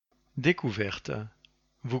Découverte.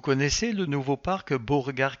 Vous connaissez le nouveau parc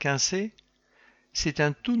Beauregard-Quincé? C'est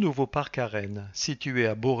un tout nouveau parc à Rennes, situé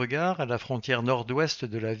à Beauregard, à la frontière nord-ouest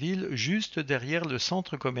de la ville, juste derrière le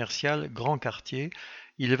centre commercial Grand Quartier.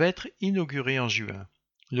 Il va être inauguré en juin.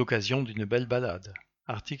 L'occasion d'une belle balade.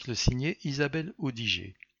 Article signé Isabelle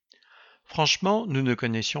Audiger. Franchement, nous ne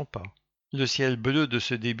connaissions pas. Le ciel bleu de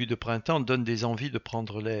ce début de printemps donne des envies de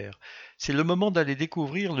prendre l'air. C'est le moment d'aller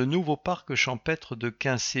découvrir le nouveau parc champêtre de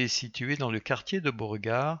Quincé situé dans le quartier de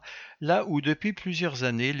Beauregard, là où depuis plusieurs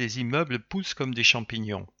années les immeubles poussent comme des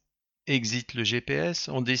champignons. Exit le GPS,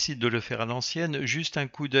 on décide de le faire à l'ancienne, juste un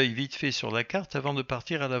coup d'œil vite fait sur la carte avant de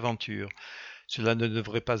partir à l'aventure. Cela ne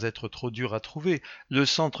devrait pas être trop dur à trouver, le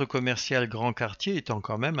centre commercial Grand Quartier étant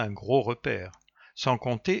quand même un gros repère. Sans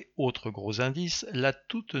compter, autre gros indice, la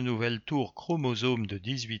toute nouvelle tour chromosome de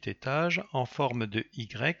 18 étages en forme de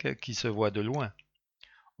Y qui se voit de loin.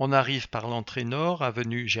 On arrive par l'entrée nord,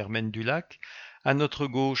 avenue Germaine-du-Lac. À notre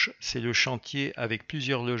gauche, c'est le chantier avec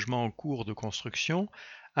plusieurs logements en cours de construction.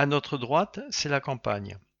 À notre droite, c'est la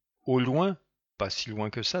campagne. Au loin, pas si loin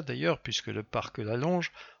que ça d'ailleurs puisque le parc la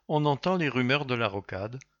longe, on entend les rumeurs de la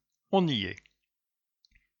rocade. On y est.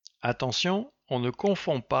 Attention, on ne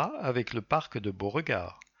confond pas avec le parc de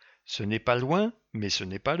Beauregard. Ce n'est pas loin, mais ce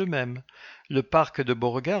n'est pas le même. Le parc de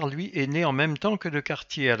Beauregard, lui, est né en même temps que le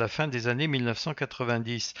quartier à la fin des années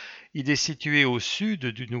 1990. Il est situé au sud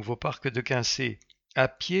du nouveau parc de Quincé. À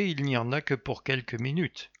pied, il n'y en a que pour quelques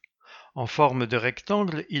minutes. En forme de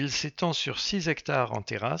rectangle, il s'étend sur 6 hectares en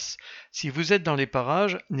terrasse. Si vous êtes dans les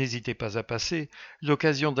parages, n'hésitez pas à passer.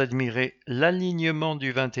 L'occasion d'admirer l'alignement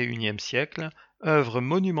du XXIe siècle, œuvre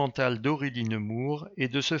monumentale d'Aurélie Nemours, et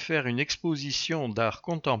de se faire une exposition d'art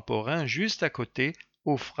contemporain juste à côté,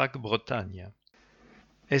 au Frac Bretagne.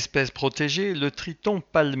 Espèce protégée, le triton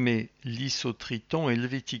palmé, Lysotriton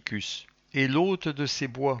helveticus, est l'hôte de ces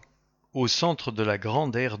bois. Au centre de la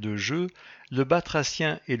grande aire de jeu, le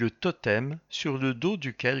batracien est le totem sur le dos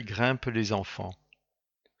duquel grimpent les enfants.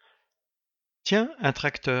 Tiens, un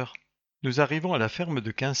tracteur. Nous arrivons à la ferme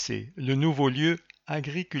de Quincé, le nouveau lieu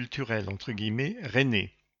agriculturel entre guillemets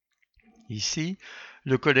rennais. Ici,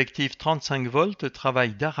 le collectif 35 volts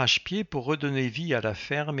travaille d'arrache-pied pour redonner vie à la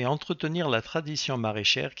ferme et entretenir la tradition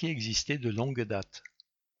maraîchère qui existait de longue date.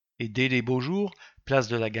 Et dès les beaux jours, place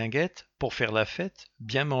de la Guinguette, pour faire la fête,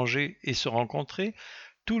 bien manger et se rencontrer,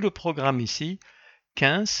 tout le programme ici,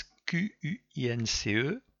 15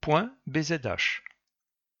 QUINCE.BZH.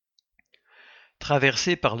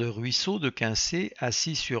 Traversé par le ruisseau de Quincé,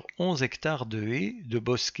 assis sur 11 hectares de haies, de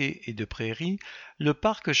bosquets et de prairies, le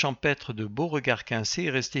parc champêtre de Beauregard-Quincé est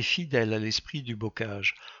resté fidèle à l'esprit du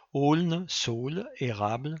bocage. Aulnes, saules,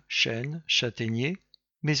 érables, chênes, châtaigniers,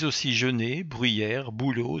 mais aussi genêts, bruyères,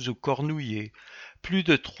 bouleaux ou cornouillers. Plus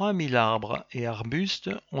de 3000 arbres et arbustes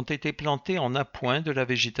ont été plantés en appoint de la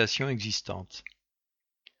végétation existante.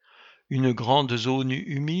 Une grande zone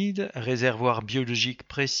humide, réservoir biologique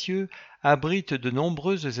précieux, abrite de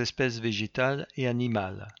nombreuses espèces végétales et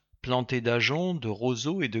animales. Plantée d'ajoncs, de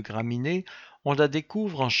roseaux et de graminées, on la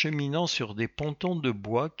découvre en cheminant sur des pontons de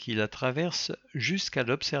bois qui la traversent jusqu'à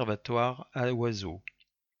l'observatoire à oiseaux.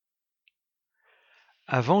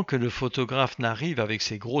 Avant que le photographe n'arrive avec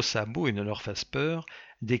ses gros sabots et ne leur fasse peur,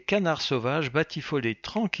 des canards sauvages batifolaient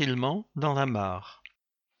tranquillement dans la mare.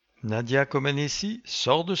 Nadia Comaneci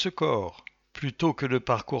sort de ce corps. Plutôt que le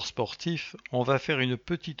parcours sportif, on va faire une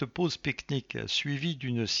petite pause pique-nique suivie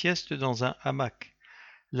d'une sieste dans un hamac.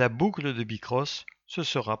 La boucle de bicross, ce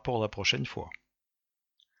sera pour la prochaine fois.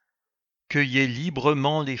 Cueillez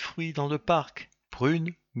librement les fruits dans le parc.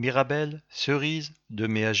 Prunes, mirabelles, cerises, de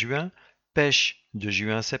mai à juin, pêches de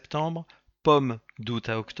juin à septembre, pommes d'août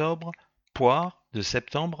à octobre, poires de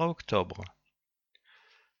septembre à octobre.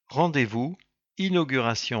 Rendez-vous,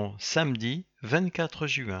 inauguration samedi 24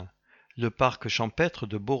 juin. Le parc champêtre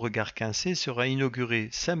de Beauregard-Quincé sera inauguré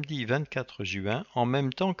samedi 24 juin en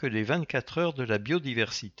même temps que les 24 heures de la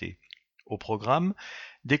biodiversité. Au programme,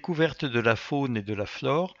 découverte de la faune et de la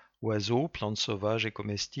flore, oiseaux, plantes sauvages et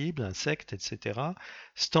comestibles, insectes, etc.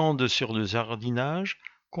 Stand sur le jardinage,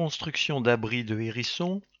 construction d'abris de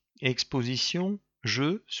hérissons, exposition,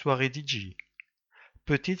 jeux, soirée DJ.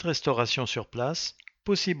 Petite restauration sur place,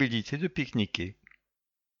 possibilité de pique-niquer.